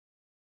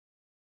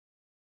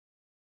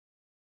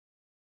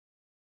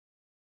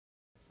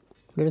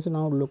Let us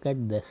now look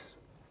at this.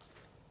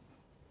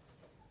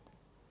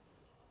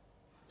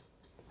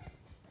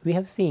 We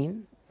have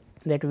seen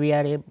that we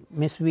are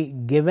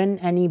given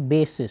any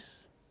basis.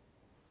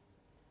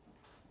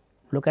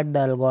 Look at the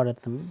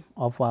algorithm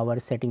of our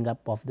setting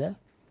up of the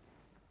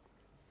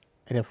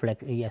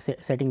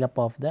setting up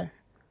of the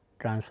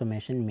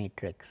transformation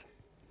matrix,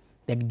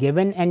 that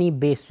given any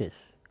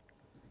basis,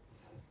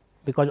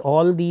 because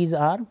all these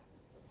are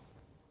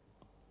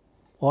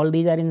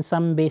in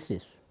some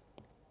basis.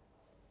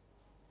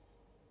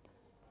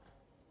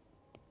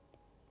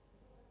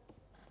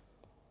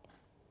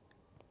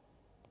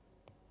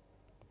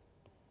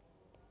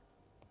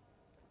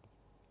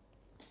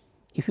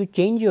 If you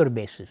change your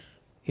basis,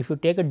 if you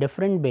take a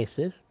different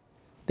basis,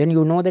 then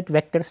you know that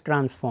vectors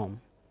transform.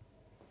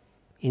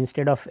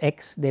 Instead of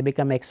x, they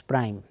become x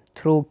prime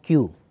through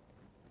q.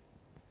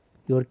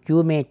 Your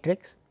q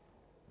matrix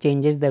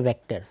changes the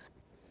vectors.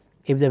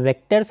 If the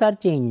vectors are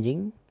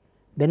changing,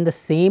 then the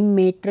same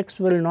matrix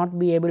will not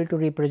be able to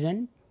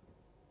represent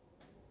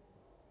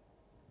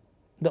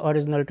the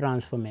original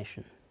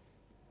transformation.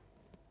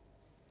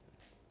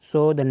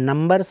 So, the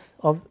numbers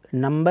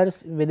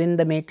within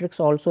the matrix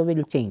also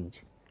will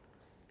change,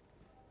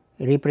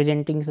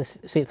 representing the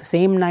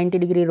same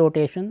 90-degree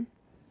rotation,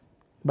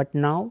 but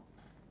now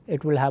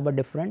it will have a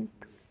different,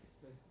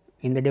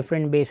 in the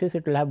different bases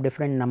it will have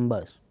different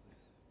numbers.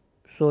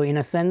 So, in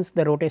a sense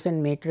the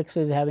rotation matrix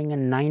is having a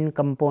 9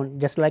 component,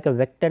 just like a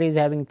vector is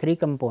having 3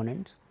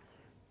 components,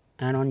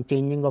 and on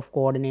changing of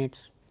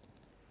coordinates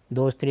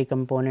those 3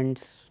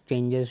 components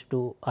changes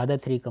to other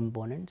 3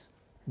 components.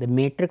 The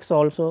matrix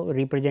also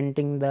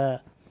representing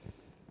the,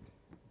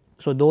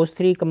 so those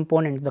 3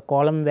 components, the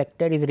column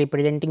vector is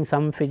representing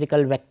some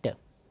physical vector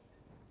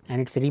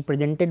and it is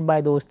represented by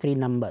those 3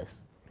 numbers,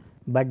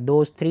 but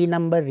those 3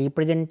 number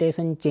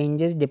representation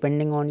changes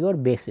depending on your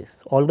basis,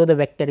 although the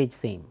vector is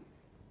same.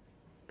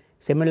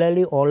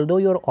 Similarly, although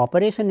your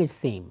operation is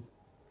same,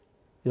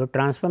 your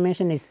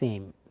transformation is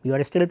same, you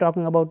are still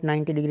talking about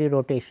 90-degree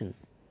rotation,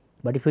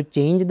 but if you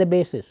change the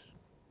basis,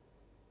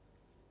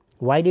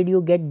 why did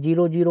you get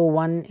 0 0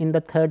 1 in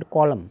the third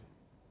column?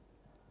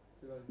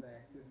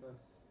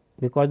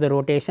 Because the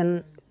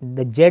rotation,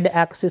 the z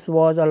axis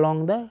was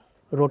along the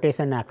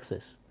rotation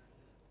axis.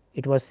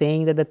 It was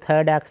saying that the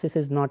third axis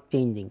is not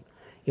changing.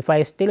 If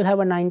I still have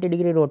a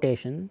 90-degree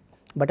rotation,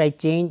 but I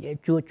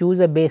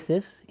choose a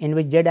basis in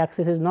which z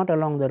axis is not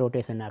along the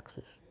rotation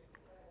axis,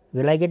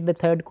 will I get the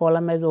third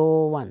column as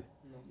 001?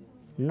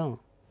 No,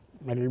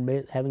 it will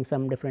be having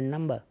some different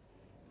number,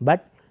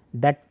 but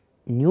that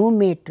new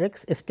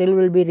matrix still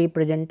will be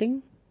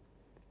representing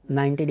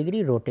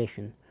 90-degree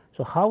rotation.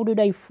 So, how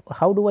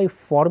do I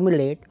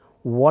formulate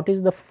what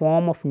is the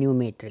form of new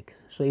matrix?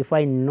 So, if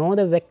I know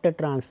the vector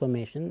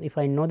transformation, if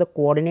I know the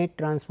coordinate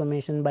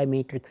transformation by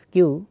matrix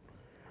Q,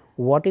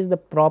 what is the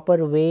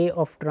proper way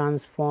of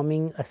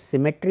transforming a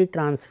symmetry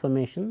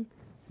transformation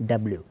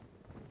W?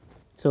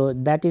 So,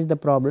 that is the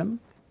problem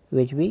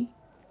which we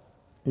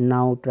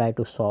now try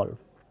to solve.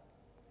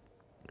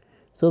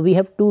 So, we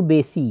have 2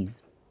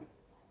 bases,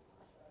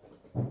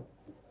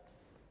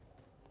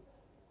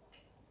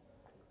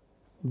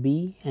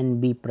 B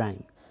and B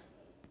prime,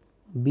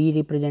 B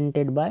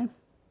represented by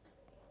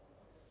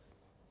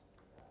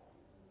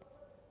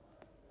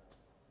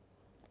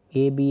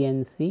A, B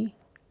and C,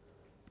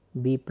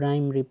 B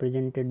prime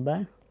represented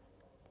by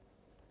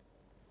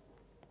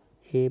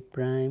A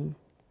prime,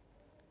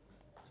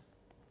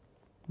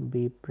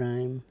 B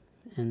prime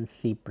and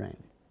C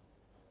prime.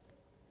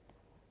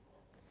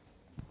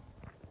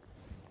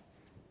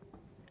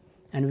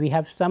 And we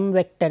have some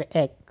vector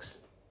x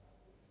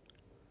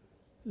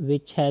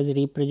which has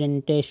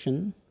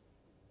representation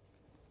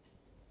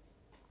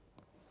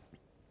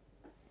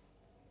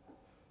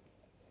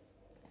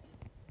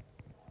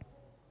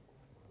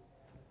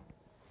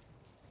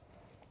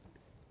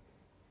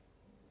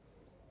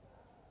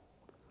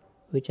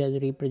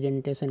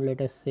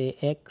let us say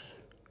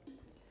x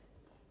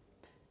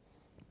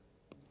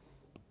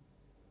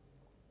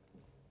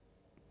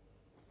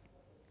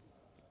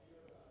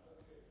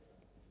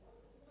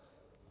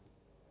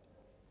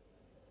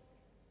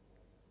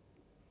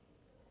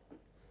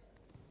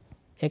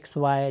x,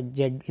 y,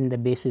 z in the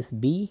basis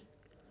B,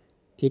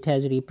 it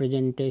has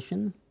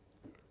representation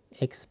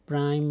x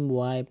prime,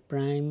 y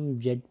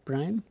prime, z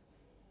prime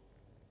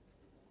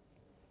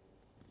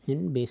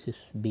in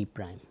basis B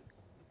prime.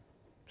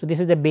 So, this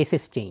is the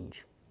basis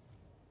change,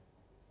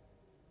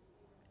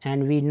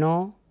 and we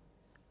know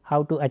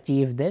how to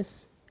achieve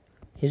this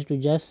is to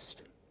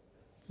just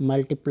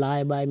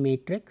multiply by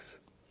matrix,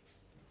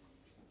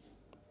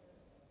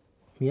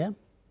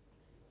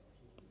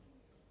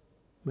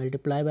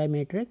 multiply by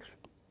matrix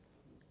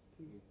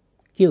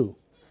Q.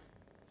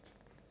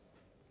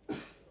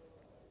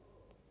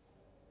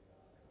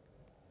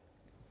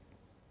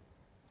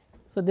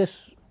 So,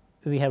 this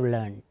we have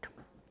learnt.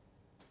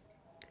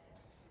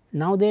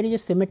 Now, there is a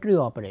symmetry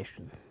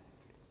operation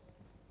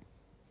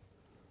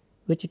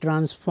which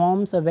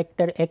transforms a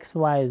vector x,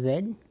 y,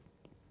 z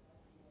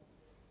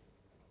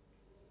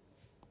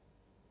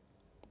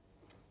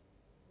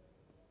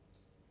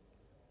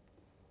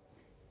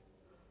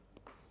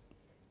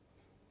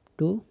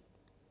to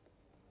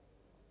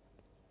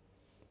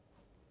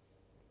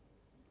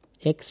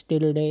x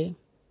tilde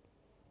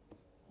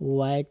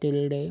y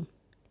tilde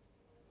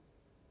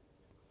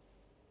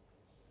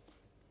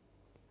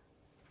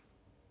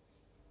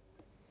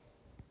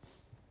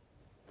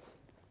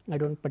I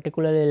do not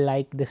particularly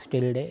like this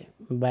tilde,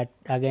 but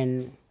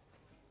again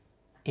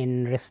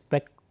in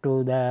respect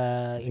to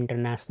the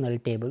international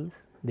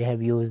tables they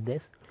have used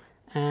this,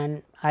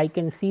 and I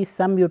can see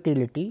some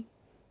utility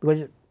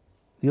because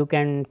you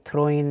can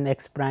throw in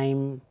x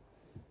prime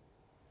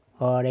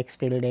or x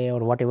tilde or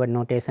whatever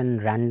notation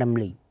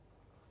randomly,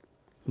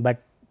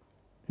 but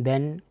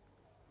then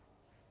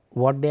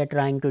what they are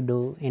trying to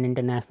do in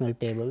international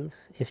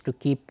tables is to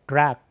keep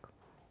track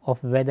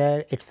of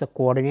whether it is a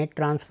coordinate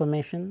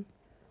transformation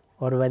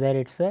or whether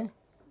it is a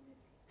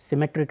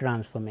symmetry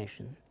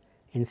transformation.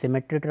 In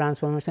symmetry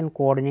transformation,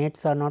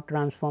 coordinates are not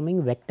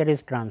transforming, vector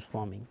is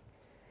transforming.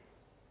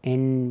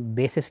 In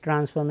basis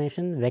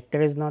transformation,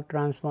 vector is not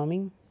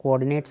transforming,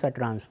 coordinates are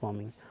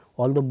transforming,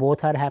 although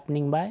both are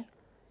happening by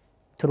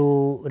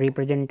through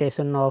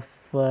representation of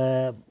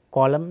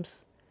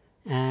columns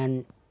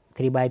and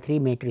 3 by 3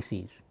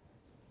 matrices.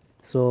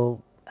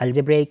 So,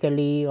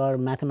 algebraically or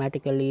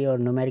mathematically or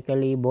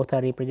numerically both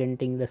are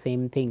representing the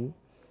same thing,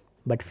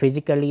 but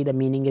physically the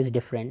meaning is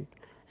different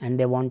and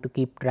they want to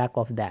keep track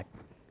of that.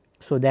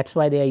 So, that is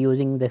why they are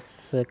using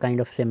this kind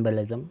of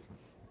symbolism.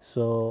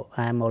 So,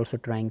 I am also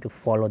trying to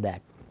follow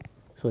that,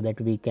 so that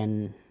we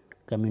can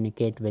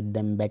communicate with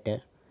them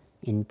better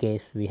in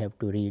case we have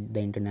to read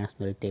the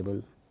international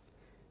table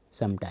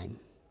sometime.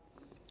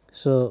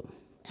 So,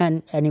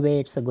 and anyway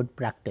it is a good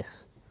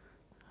practice,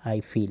 I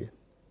feel.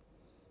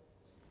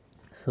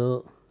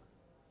 So,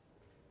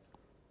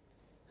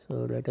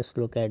 let us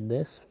look at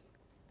this.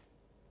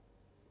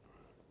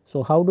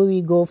 So, how do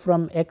we go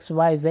from x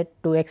y z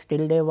to x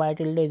tilde y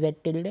tilde z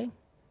tilde?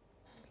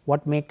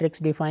 What matrix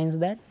defines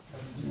that?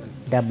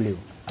 W.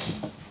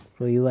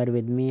 So, you are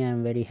with me, I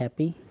am very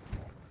happy.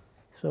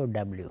 So,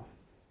 W.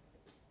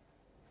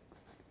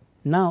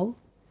 Now,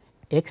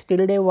 x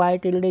tilde y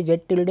tilde z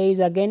tilde is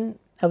again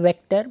a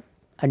vector,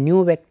 a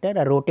new vector,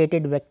 a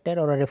rotated vector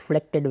or a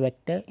reflected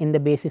vector in the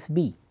basis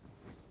B.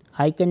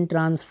 I can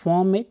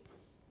transform it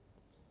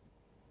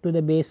to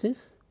the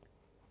basis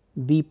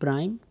B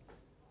prime,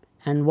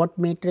 and what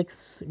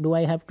matrix do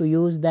I have to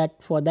use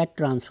that for that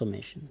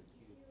transformation?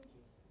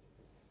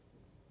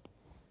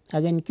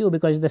 Again Q,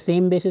 because the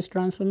same basis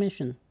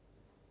transformation.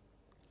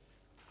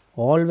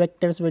 All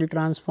vectors will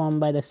transform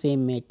by the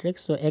same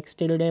matrix. So, x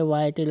tilde,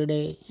 y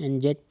tilde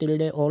and z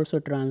tilde also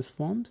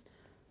transforms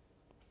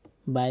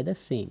by the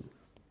same.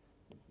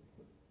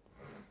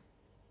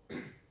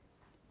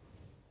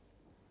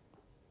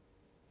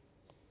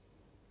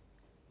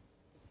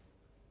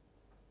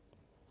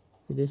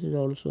 This is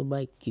also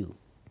by Q,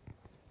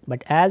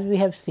 but as we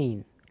have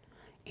seen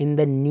in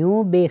the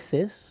new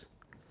basis,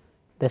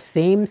 the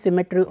same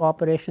symmetry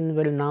operation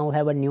will now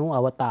have a new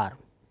avatar,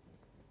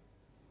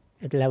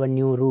 it will have a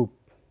new root.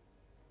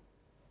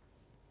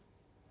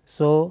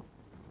 So,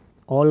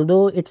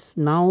 although it is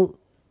now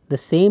the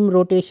same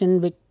rotation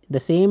with the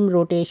same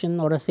rotation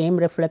or a same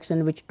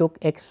reflection which took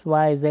x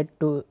y z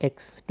to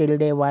x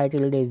tilde y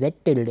tilde z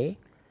tilde,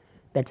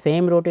 that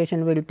same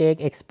rotation will take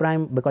x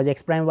prime, because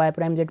x prime y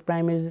prime z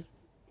prime is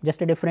just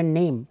a different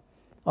name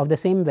of the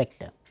same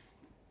vector,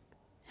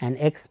 and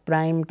x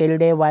prime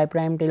tilde y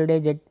prime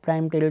tilde z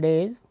prime tilde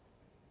is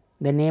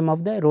the name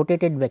of the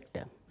rotated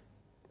vector,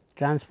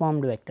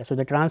 transformed vector. So,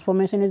 the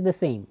transformation is the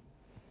same,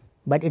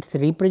 but its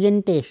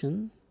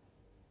representation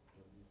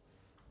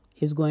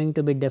is going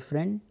to be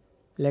different.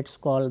 Let us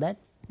call that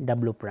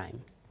W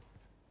prime.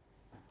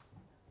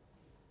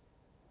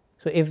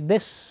 So, if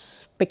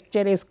this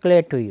picture is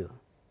clear to you,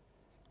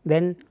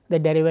 then the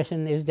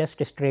derivation is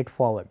just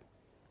straightforward,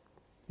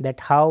 that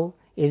how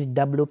is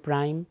W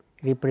prime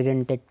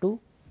represented to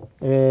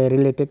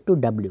related to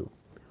W.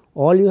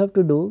 All you have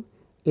to do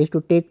is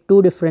to take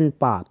two different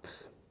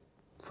paths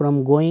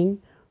from going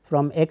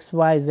from x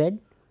y z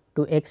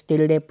to x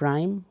tilde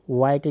prime,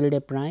 y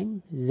tilde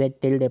prime, z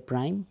tilde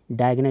prime,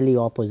 diagonally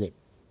opposite.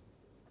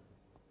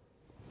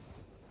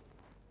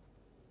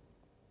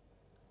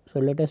 So,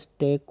 let us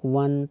take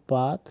one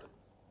path,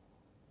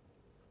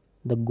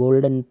 the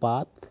golden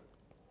path,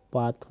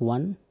 path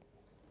 1,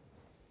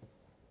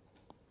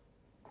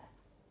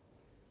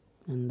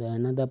 and the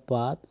another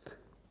path,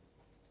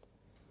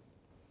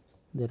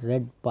 the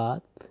red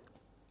path,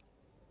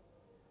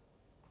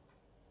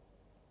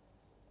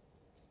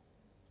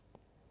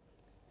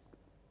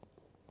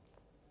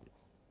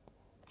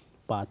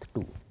 path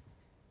 2.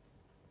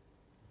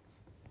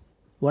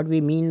 What we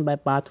mean by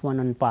path 1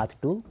 and path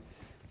 2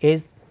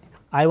 is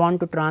I want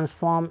to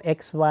transform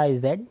x, y,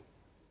 z.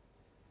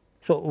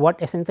 So,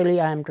 what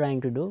essentially I am trying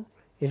to do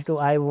is to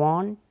I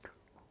want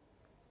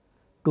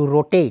to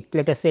rotate,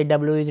 let us say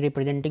W is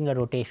representing a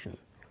rotation.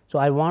 So,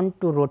 I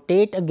want to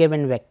rotate a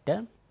given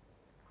vector,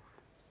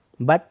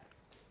 but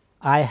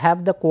I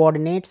have the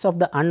coordinates of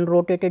the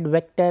unrotated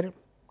vector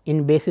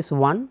in basis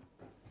 1,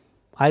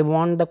 I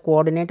want the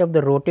coordinate of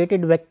the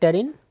rotated vector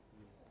in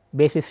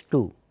basis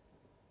 2.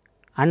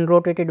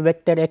 Unrotated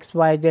vector x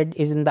y z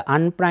is in the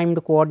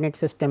unprimed coordinate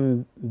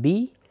system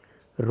B.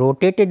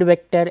 Rotated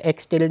vector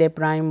x tilde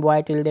prime,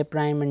 y tilde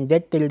prime and z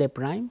tilde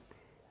prime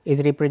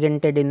is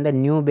represented in the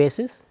new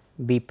basis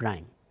B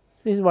prime.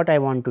 This is what I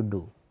want to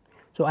do.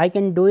 So, I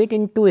can do it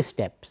in 2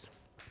 steps.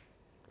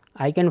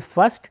 I can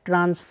first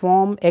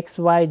transform x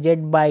y z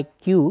by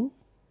q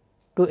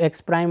to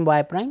x prime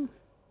y prime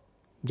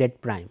z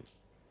prime,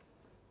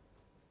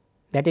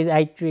 that is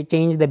I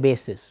change the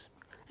basis,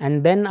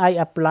 and then I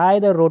apply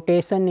the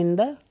rotation in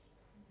the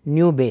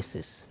new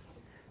basis.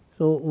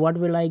 So, what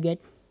will I get?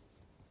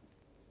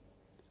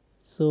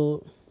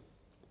 So,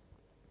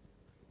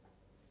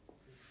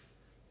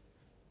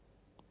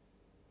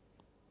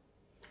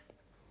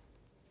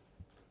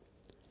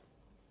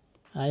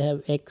 I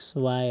have x,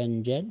 y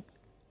and z.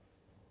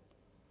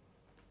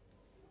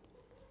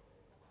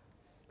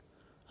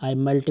 I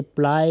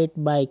multiply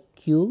it by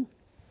q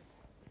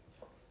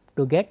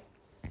to get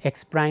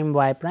x prime,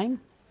 y prime,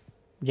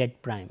 z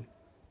prime.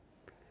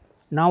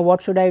 Now,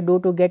 what should I do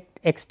to get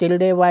x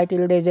tilde, y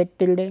tilde, z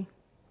tilde?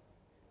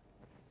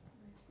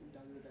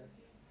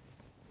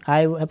 I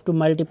have to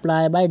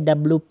multiply by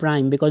w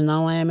prime, because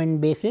now I am in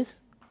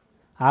basis.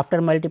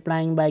 After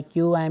multiplying by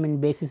q, I am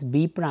in basis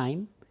B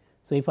prime.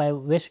 So, if I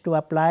wish to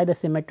apply the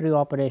symmetry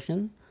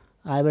operation,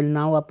 I will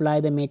now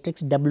apply the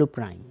matrix w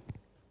prime.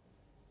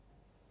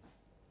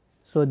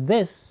 So,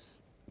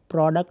 this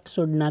product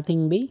should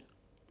nothing be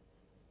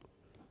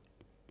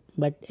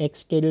but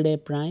x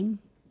tilde prime,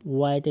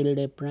 y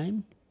tilde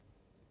prime,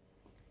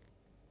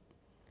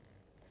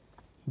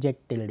 z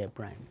tilde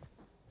prime.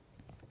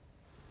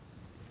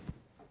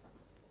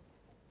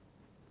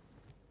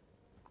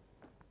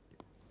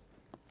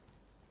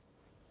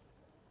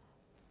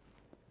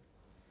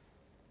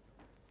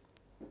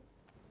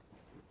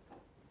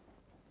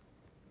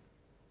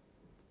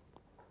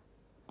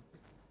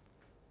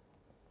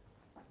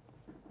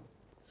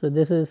 So,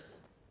 this is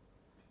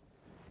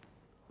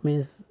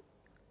means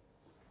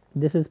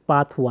this is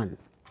path 1.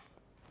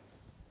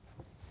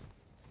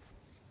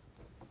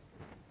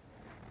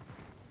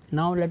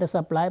 Now, let us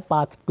apply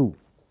path 2.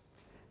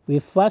 We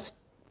first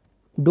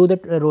do the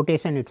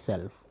rotation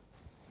itself.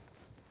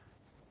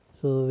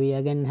 So, we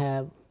again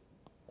have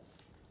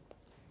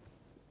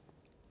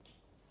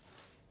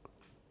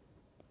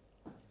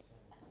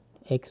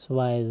x,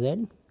 y,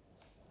 z.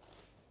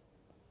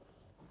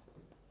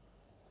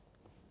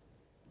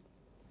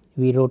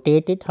 We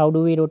rotate it. How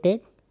do we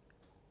rotate?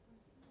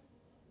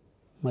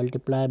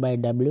 Multiply by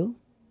w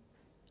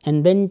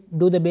and then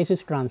do the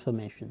basis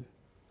transformation.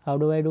 How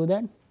do I do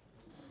that?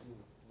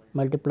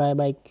 Multiply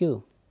by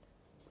q.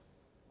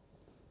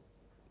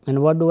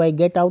 And what do I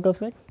get out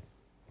of it?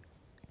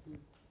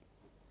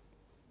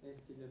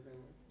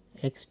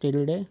 X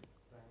tilde,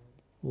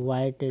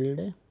 y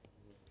tilde,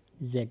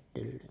 z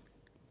tilde.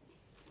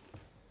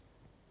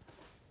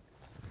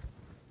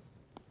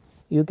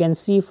 You can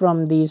see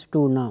from these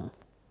two now.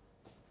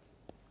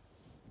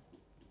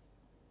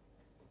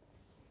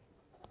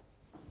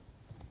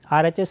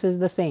 RHS is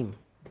the same.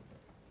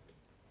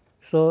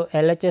 So,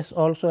 LHS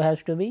also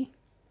has to be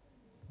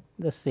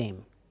the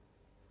same.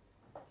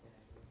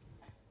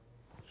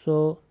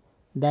 So,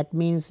 that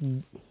means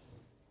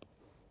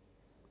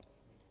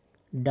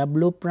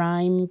w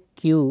prime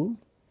q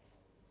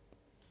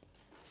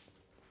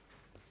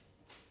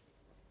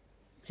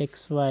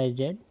x y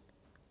z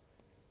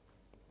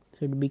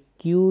should be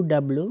q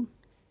w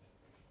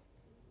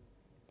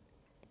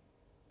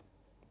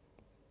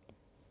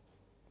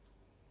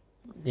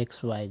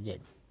x y z.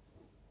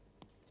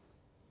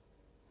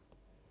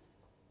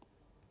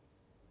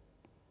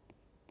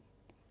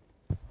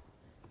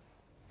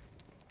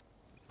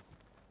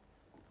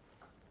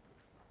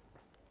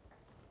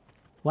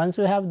 Once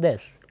you have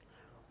this,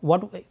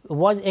 what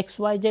was x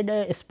y z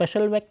a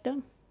special vector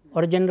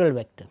or a general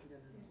vector?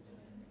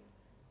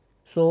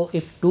 So,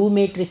 if two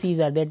matrices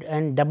are there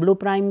and w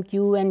prime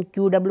q and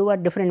q w are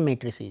different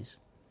matrices,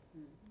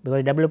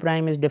 because w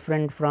prime is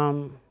different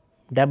from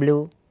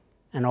w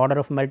and order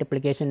of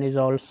multiplication is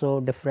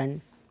also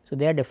different. So,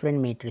 they are different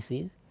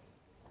matrices,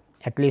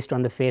 at least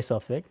on the face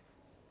of it,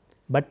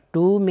 but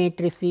two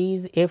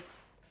matrices, if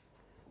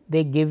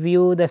they give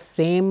you the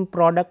same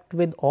product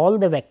with all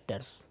the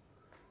vectors,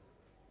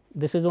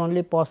 this is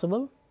only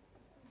possible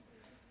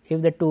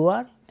if the two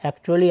are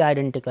actually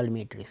identical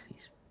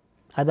matrices,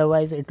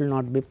 otherwise it will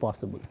not be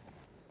possible.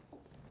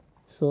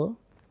 So,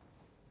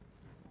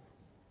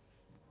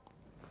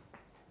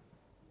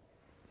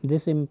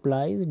 this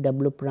implies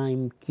w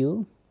prime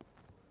q,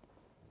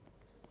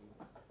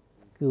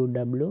 q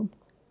w,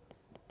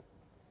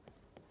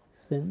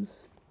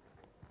 since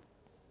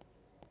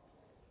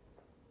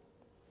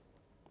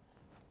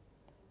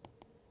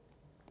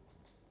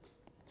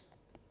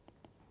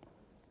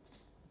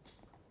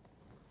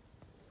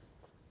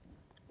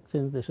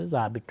this is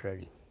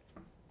arbitrary.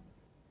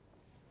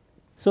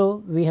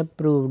 So, we have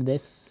proved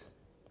this.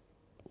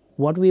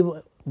 What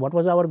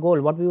was our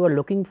goal? What we were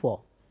looking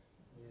for?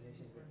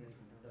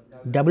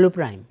 W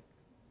prime.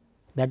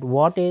 That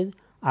what is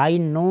I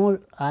know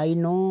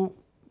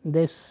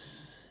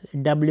this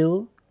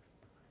W,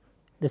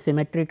 the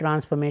symmetry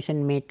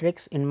transformation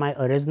matrix in my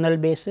original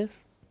basis.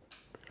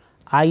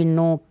 I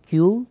know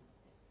Q,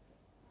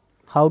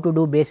 how to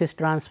do basis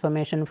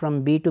transformation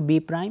from B to B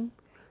prime.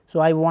 So,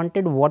 I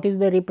wanted what is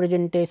the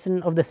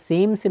representation of the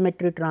same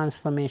symmetry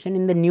transformation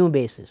in the new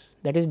basis,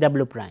 that is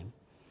W prime.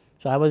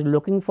 So, I was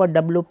looking for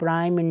W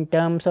prime in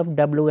terms of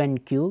W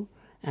and Q,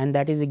 and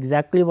that is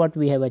exactly what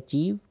we have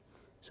achieved.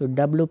 So,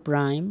 W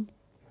prime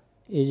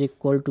is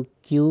equal to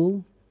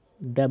Q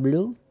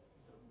W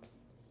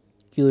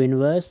Q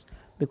inverse,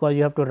 because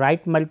you have to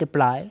right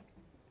multiply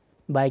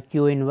by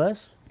Q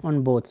inverse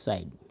on both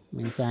sides,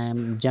 means I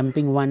am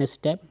jumping one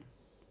step,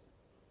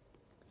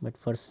 but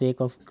for sake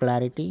of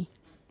clarity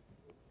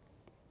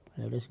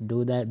let us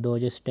do that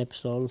those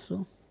steps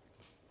also.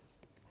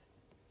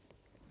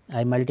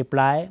 I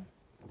multiply,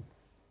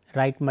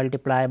 right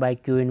multiply by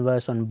Q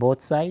inverse on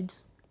both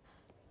sides,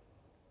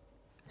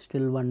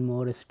 still one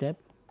more step,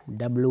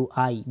 W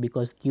I,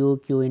 because Q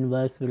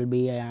inverse will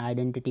be an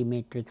identity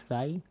matrix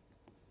I.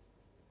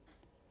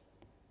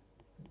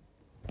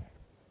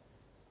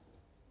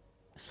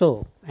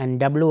 So, and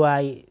W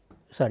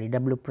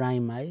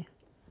prime I,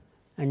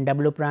 and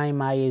W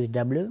prime I is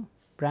W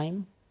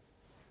prime,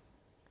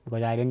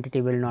 because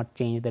identity will not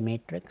change the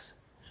matrix.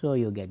 So,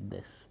 you get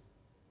this.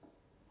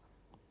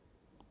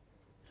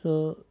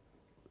 So,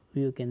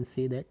 you can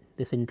see that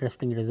this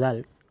interesting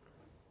result,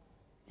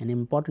 an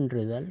important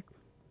result,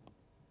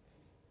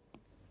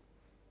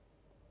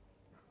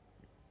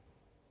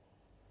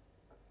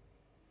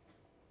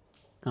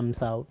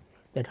 comes out,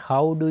 that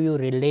how do you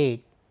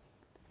relate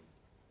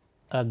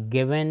a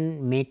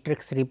given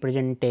matrix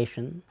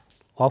representation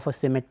of a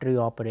symmetry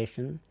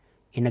operation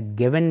in a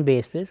given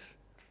basis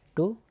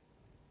to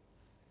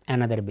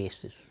another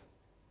basis,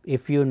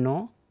 if you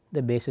know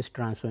the basis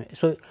transformation.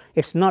 So,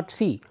 it is not,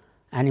 see,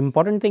 an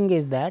important thing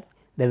is that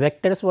the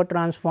vectors were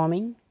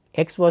transforming,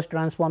 x was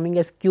transforming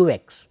as q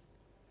x,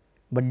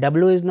 but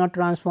w is not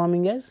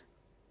transforming as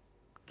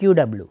q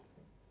w,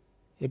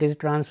 it is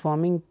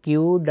transforming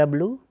q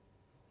w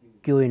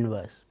q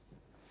inverse.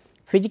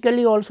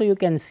 Physically also you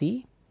can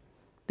see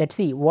that,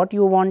 see what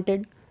you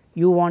wanted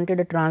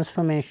a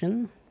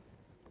transformation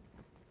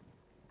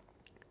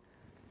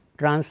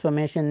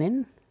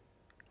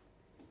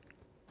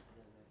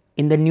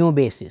in the new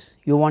basis,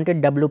 you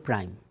wanted w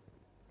prime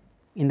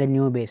in the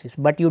new basis,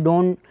 but you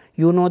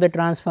know the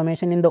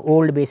transformation in the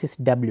old basis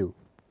w.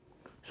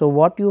 So,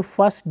 what you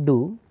first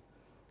do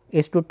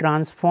is to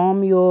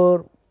transform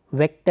your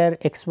vector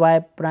x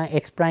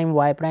prime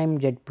y prime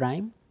z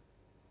prime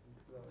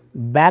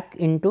back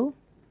into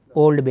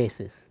old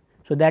basis.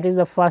 So, that is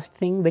the first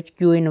thing which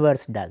q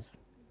inverse does.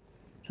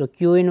 So,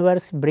 q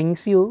inverse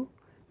brings you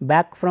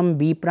back from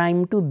B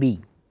prime to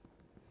B,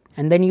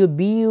 and then you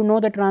know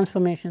the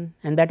transformation,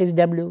 and that is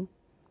w.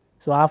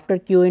 So, after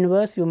q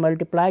inverse you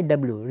multiply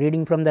w,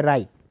 reading from the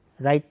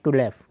right to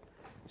left.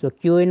 So,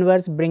 q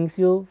inverse brings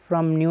you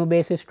from new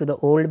basis to the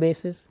old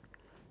basis.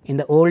 In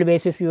the old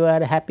basis you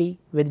are happy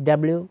with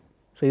w,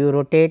 so you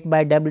rotate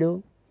by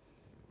w,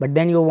 but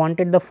then you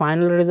wanted the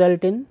final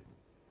result in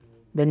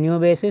the new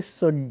basis.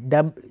 So,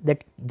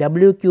 that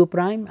w q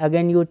prime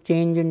again you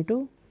change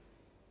into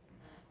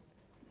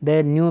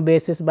the new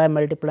basis by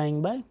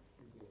multiplying by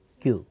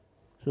q.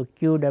 So,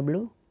 q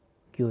w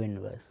q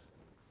inverse,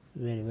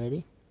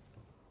 very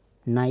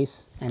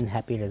nice and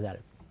happy result.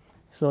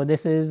 So,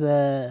 this is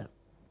a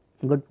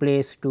good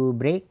place to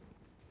break.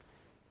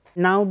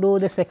 Now, do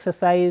this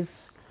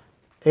exercise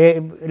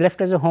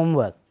left as a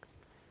homework.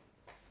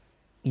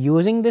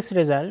 Using this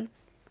result,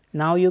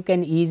 now you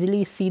can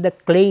easily see the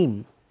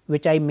claim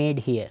which I made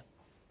here,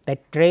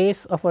 that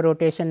trace of a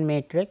rotation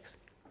matrix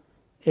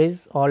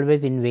is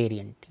always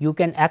invariant. You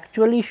can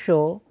actually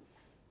show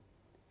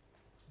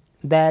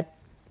that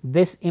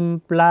this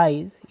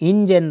implies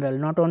in general,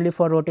 not only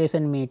for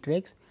rotation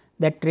matrix,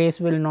 that trace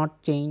will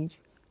not change.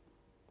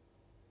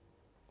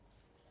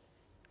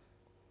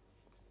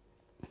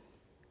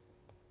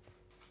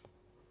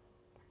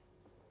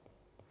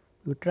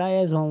 You try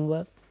as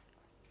homework,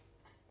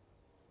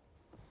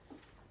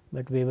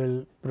 but we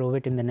will prove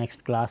it in the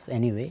next class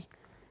anyway.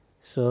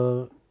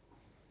 So,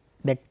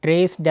 the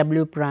trace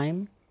w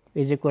prime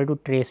is equal to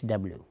trace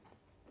w,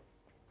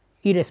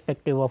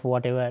 irrespective of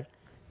whatever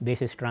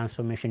basis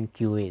transformation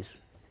q is.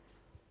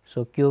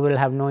 So, q will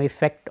have no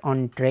effect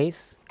on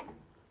trace,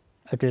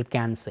 it will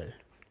cancel.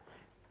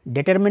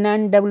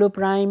 Determinant w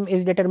prime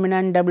is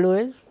determinant w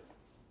is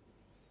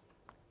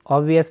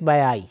obvious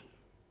by I,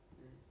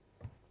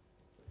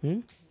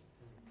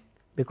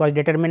 because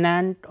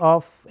determinant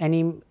of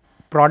any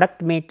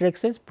product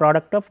matrix is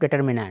product of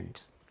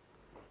determinants,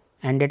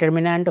 and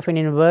determinant of an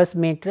inverse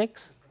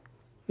matrix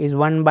is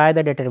 1 by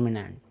the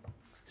determinant.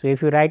 So,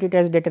 if you write it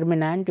as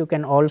determinant, you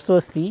can also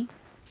see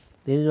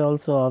this is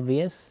also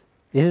obvious,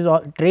 this is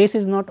trace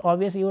is not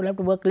obvious, you will have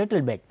to work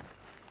little bit,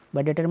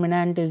 but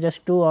determinant is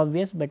just too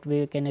obvious, but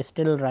we can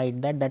still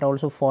write that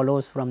also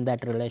follows from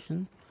that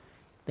relation,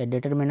 the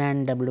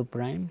determinant w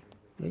prime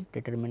is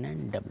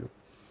determinant w.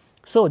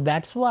 So,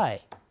 that is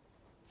why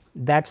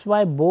That is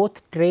why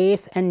both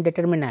trace and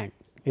determinant,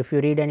 if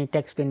you read any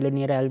text in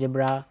linear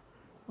algebra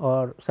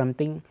or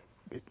something,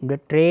 the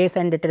trace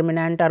and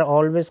determinant are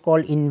always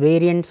called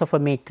invariants of a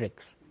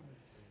matrix.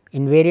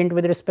 Invariant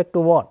with respect to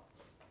what?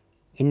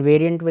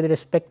 Invariant with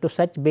respect to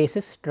such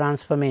basis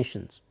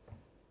transformations,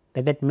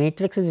 that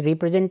matrix is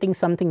representing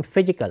something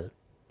physical.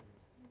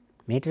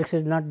 Matrix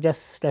is not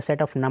just a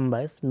set of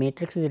numbers,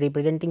 matrix is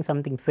representing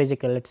something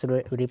physical, it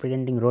is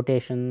representing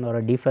rotation or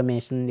a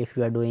deformation if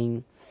you are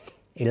doing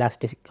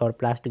elastic or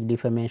plastic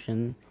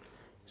deformation.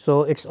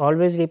 So, it is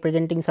always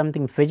representing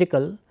something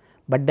physical,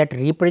 but that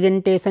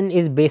representation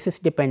is basis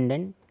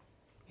dependent.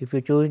 If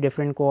you choose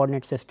different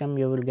coordinate system,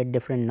 you will get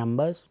different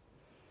numbers,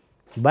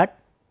 but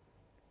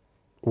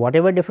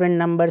whatever different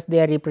numbers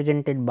they are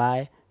represented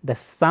by, the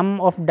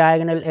sum of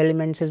diagonal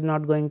elements is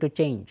not going to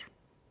change.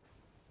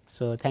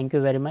 So, thank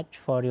you very much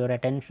for your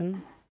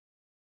attention.